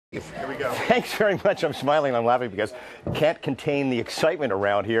Here we go. Thanks very much. I'm smiling, I'm laughing because I can't contain the excitement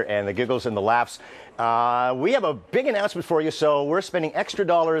around here and the giggles and the laughs. We have a big announcement for you, so we're spending extra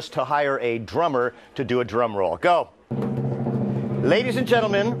dollars to hire a drummer to do a drum roll. Go. Ladies and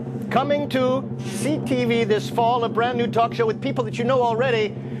gentlemen, coming to CTV this fall, a brand new talk show with people that you know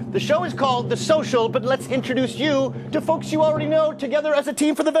already. The show is called The Social, but let's introduce you to folks you already know together as a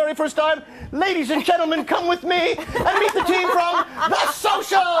team for the very first time. Ladies and gentlemen, come with me and meet the team from The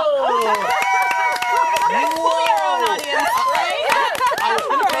Social!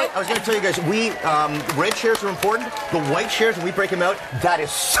 I was going to tell you guys, red chairs are important. The white chairs, when we break them out, that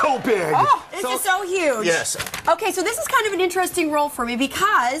is so big. Oh, this is so huge. Yes. Okay, so this is kind of an interesting role for me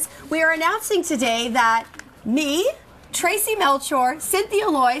because we are announcing today that me, Tracy Melchor, Cynthia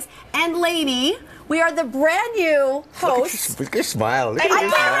Lois, and Lainey, we are the brand new hosts. Look at your smile. Look at I your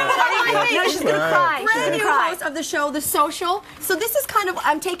smile. know, she's going to cry. Brand new host of the show, The Social. So this is kind of,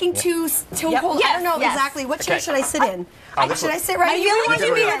 I'm taking two hold. I don't know exactly. What chair should I sit in? Should I sit right here?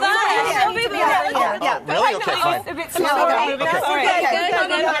 Really? Okay, fine. A bit slower.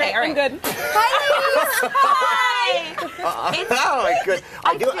 Okay, I'm good. Hi, Oh, good.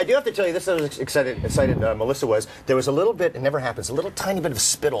 I do have to tell you, this is excited Melissa was. There was a little bit, it never happens, a little tiny bit of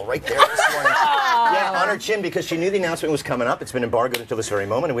spittle right there this morning. Yeah, on her chin because she knew the announcement was coming up. It's been embargoed until this very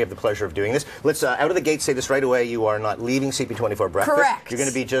moment, and we have the pleasure of doing this. Let's, out of the gate, say this right away. You are not leaving CP24 Breakfast. Correct. You're going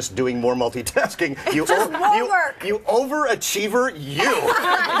to be just doing more multitasking. You work. You overachiever, you.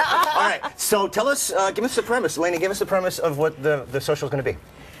 All right, so tell us, give us the premise. Lainey, give us the premise of what the social is going to be.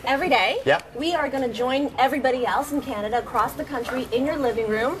 Every day, Yeah. we are going to join everybody else in Canada across the country in your living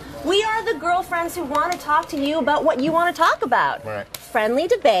room. We are the girlfriends who want to talk to you about what you want to talk about. Right. Friendly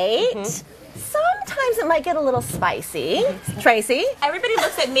debate. Sometimes it might get a little spicy. Tracy? Everybody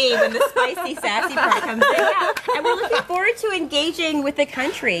looks at me when the spicy, sassy part comes in. Yeah. And we're looking forward to engaging with the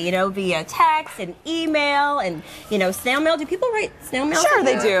country, you know, via text and email and, you know, snail mail. Do people write snail mail? Sure,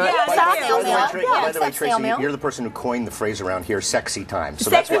 they do. Yeah, By the way, Tracy, you're the person who coined the phrase around here, sexy time. So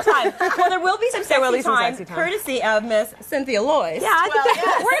Sexy that's why. time. Well, there will be some sexy time, courtesy of Miss Cynthia Lois. Yeah, I think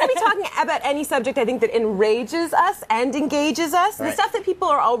we're going to be talking about any subject, I think, that enrages us and engages us. Right. The stuff that people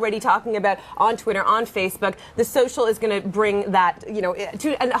are already talking about on Twitter, on Facebook. The social is going to bring that, you know,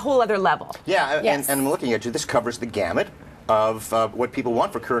 to a whole other level. Yeah, Yes. and I'm looking at you. This covers the gamut of what people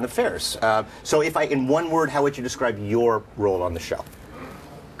want for current affairs. So if in one word, how would you describe your role on the show?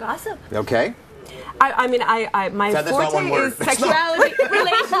 Gossip. Okay. My That's not one forte word. is sexuality,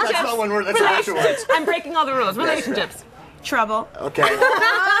 relationships. That's not one word. That's an actual word. I'm breaking all the rules. Relationships. Trouble. Okay.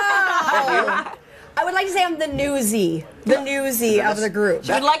 I would like to say I'm the newsie of the group.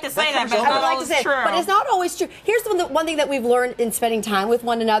 You'd like to say that, but I would like to say it, true. but it's not always true. Here's one thing that we've learned in spending time with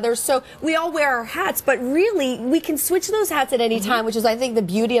one another. So we all wear our hats, but really we can switch those hats at any time, which is, I think, the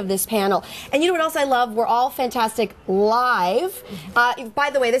beauty of this panel. And you know what else I love? We're all fantastic live. By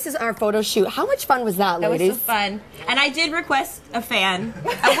the way, this is our photo shoot. How much fun was that, ladies? That was so fun. And I did request a fan. I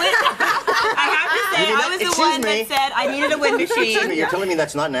have to say, I was the one that said I needed a wind machine. Excuse me, you're telling me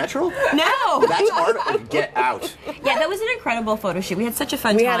that's not natural? No. That's art. Get out. Yeah, that was an incredible photo shoot. We had such a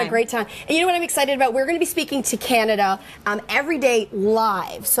fun time. We had a great time. And you know what I'm excited about? We're going to be speaking to Canada every day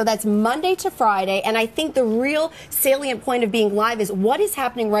live. So that's Monday to Friday. And I think the real salient point of being live is what is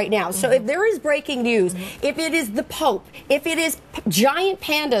happening right now. So if there is breaking news, if it is the Pope, if it is giant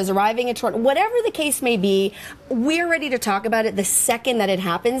pandas arriving in Toronto, whatever the case may be, we're ready to talk about it the second that it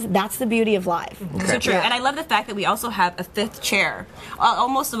happens. That's the beauty of live. So true. And I love the fact that we also have a fifth chair,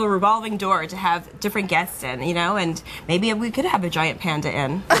 almost of a revolving door to have different guests in, you know, and maybe we could have a giant panda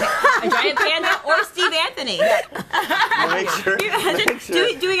in. A giant panda or Steve Anthony. Make sure.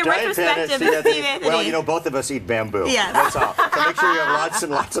 Doing a retrospective of Steve Anthony. Well, you know, both of us eat bamboo. Yeah. That's all. So make sure you have lots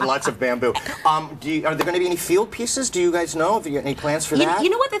and lots and lots of bamboo. Are there going to be any field pieces? Do you guys know? Have you got any plans for that? You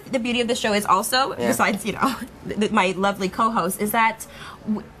know what the beauty of the show is also, besides, you know, my lovely co-host, is that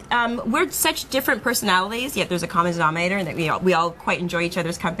we're such different personalities, yet there's a common denominator, and that we all quite enjoy each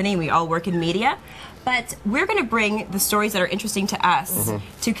other's company. We all work in media. But we're going to bring the stories that are interesting to us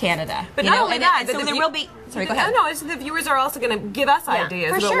to Canada. But not only that, so there will be. Sorry, go ahead. No, it's the viewers are also going to give us ideas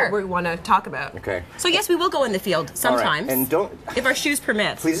for about sure. what we want to talk about. Okay. So yes, we will go in the field sometimes. All right. And don't, if our shoes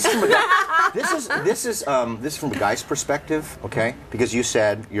permit. please. This is from a guy's perspective, okay? Because you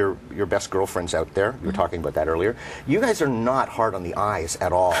said your best girlfriend's out there. You were talking about that earlier. You guys are not hard on the eyes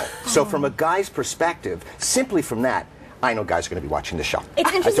at all. So from a guy's perspective, simply from that, I know guys are going to be watching the show.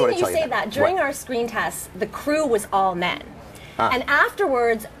 It's interesting that you say say that. During our screen tests, the crew was all men. And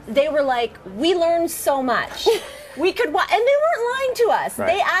afterwards, they were like, we learned so much. We could and they weren't lying to us.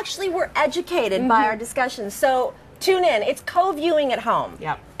 Right. They actually were educated by our discussions. So Tune in. It's co-viewing at home.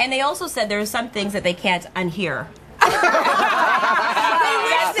 Yep. And they also said there are some things that they can't unhear.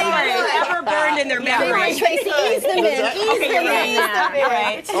 Ever burned in their memory. Tracy, ease them in.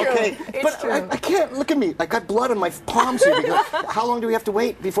 Okay, but I can't, look at me. I got blood on my palms here. Because how long do we have to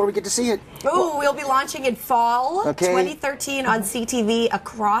wait before we get to see it? Ooh, we'll be launching in fall Okay. 2013 on CTV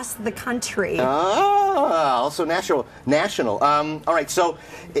across the country. Also national. All right, so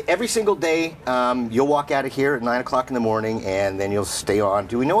every single day you'll walk out of here at 9 o'clock in the morning, and then you'll stay on.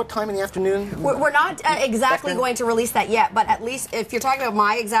 Do we know what time in the afternoon? We're not exactly going to release that yet, but at least if you're talking about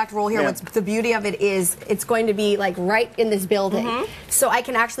my exact role here, what's the beauty of it is it's going to be like right in this building. So I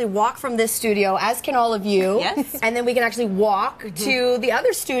can actually walk from this studio, as can all of you. Yes. And then we can actually walk to the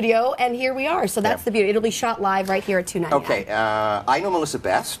other studio, and here we are. So that's the beauty. It'll be shot live right here at 299. Okay, I know Melissa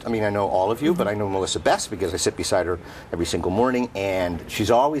best. I mean, I know all of you, but I know Melissa best because I sit beside her every single morning, and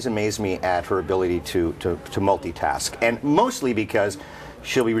she's always amazed me at her ability to multitask, and mostly because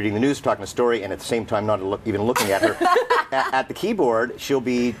she'll be reading the news, talking a story, and at the same time not even looking at her at the keyboard. She'll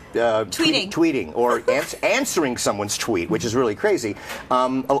be tweeting or answering someone's tweet, which is really crazy.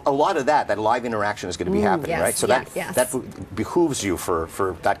 A lot of that live interaction is going to be happening, right? So that behooves you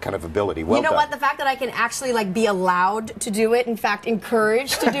for that kind of ability. Well, you know done. what? The fact that I can actually like be allowed to do it, in fact,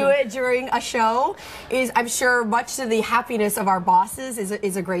 encouraged to do it during a show, is, I'm sure, much to the happiness of our bosses,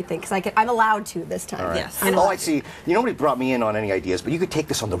 is a great thing because I'm allowed to this time. Right. Yes. Oh, I see. You nobody brought me in on any ideas, but you could take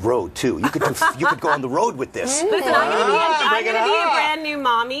this on the road too. You could go on the road with this. Listen, I'm going to be a brand new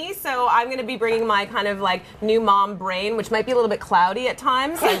mommy, so I'm going to be bringing my kind of like new mom brain, which might be a little bit cloudy at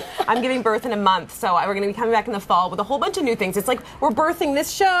times. I'm giving birth in a month, so we're going to be coming back in the fall with a whole bunch of new things. It's like we're birthing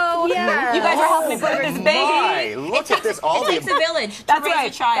this show. Yeah. You guys are helping me birth this baby. Look at this. It takes a village to That's raise right.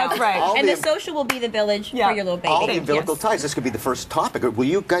 a child. That's right. And the social will be the village for your little baby. All the umbilical ties. This could be the first topic. Will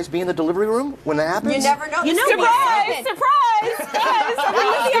you guys be in the delivery room when that happens? You never know. You know Surprise!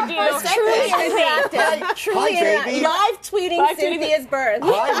 Truly Hi, baby. live tweeting Cynthia's birth.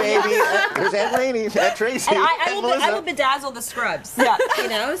 Hi, baby. Here's Aunt Lainey, Aunt Tracy. And I Melissa. will bedazzle the scrubs. Yeah. You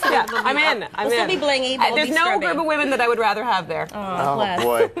know? So Yeah, we'll be- I'm in. I'm we'll in. still be blingy, but we'll There's be no scrubbing. group of women that I would rather have there. Oh bless.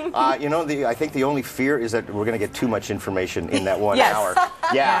 boy. You know, I think the only fear is that we're going to get too much information in that 1 Yes. hour.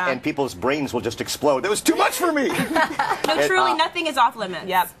 Yeah, and people's brains will just explode. That was too much for me. No, truly, nothing is off limits.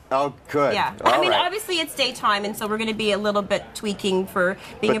 Yep. Oh, good. Yeah. All I mean, right. obviously it's daytime, and so we're going to be a little bit tweaking for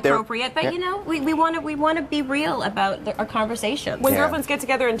being But they're- appropriate. But yeah. you know, we want to be real about our conversations. When Yeah. girlfriends get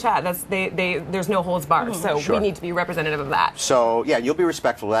together and chat, there's no holds barred. So Sure. we need to be representative of that. So, yeah, you'll be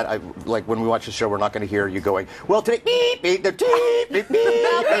respectful of that. Like, when we watch the show, we're not going to hear you going, well, today, beep, beep, the beep, beep,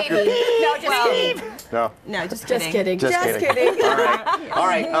 beep, No, just kidding. No. No, just kidding. Just kidding. All right. All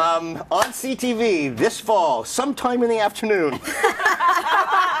right. On CTV this fall, sometime in the afternoon.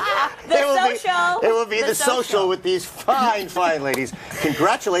 It will be the social with these fine ladies.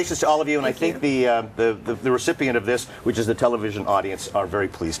 Congratulations to all of you, and I think the recipient of this, which is the television audience, are very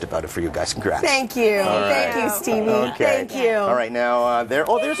pleased about it for you guys. Congrats. Thank you. Thank you, Stevie. Okay. Thank you. All right, now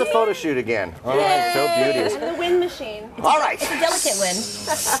there's a photo shoot again. All right, so beauteous. And the wind machine. All right. It's a delicate win.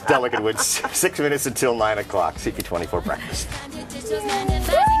 Delicate win. 6 minutes until 9 o'clock. CP24 Breakfast. Get your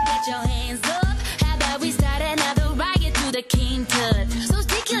hands up. How about we start another riot to the King Tut? So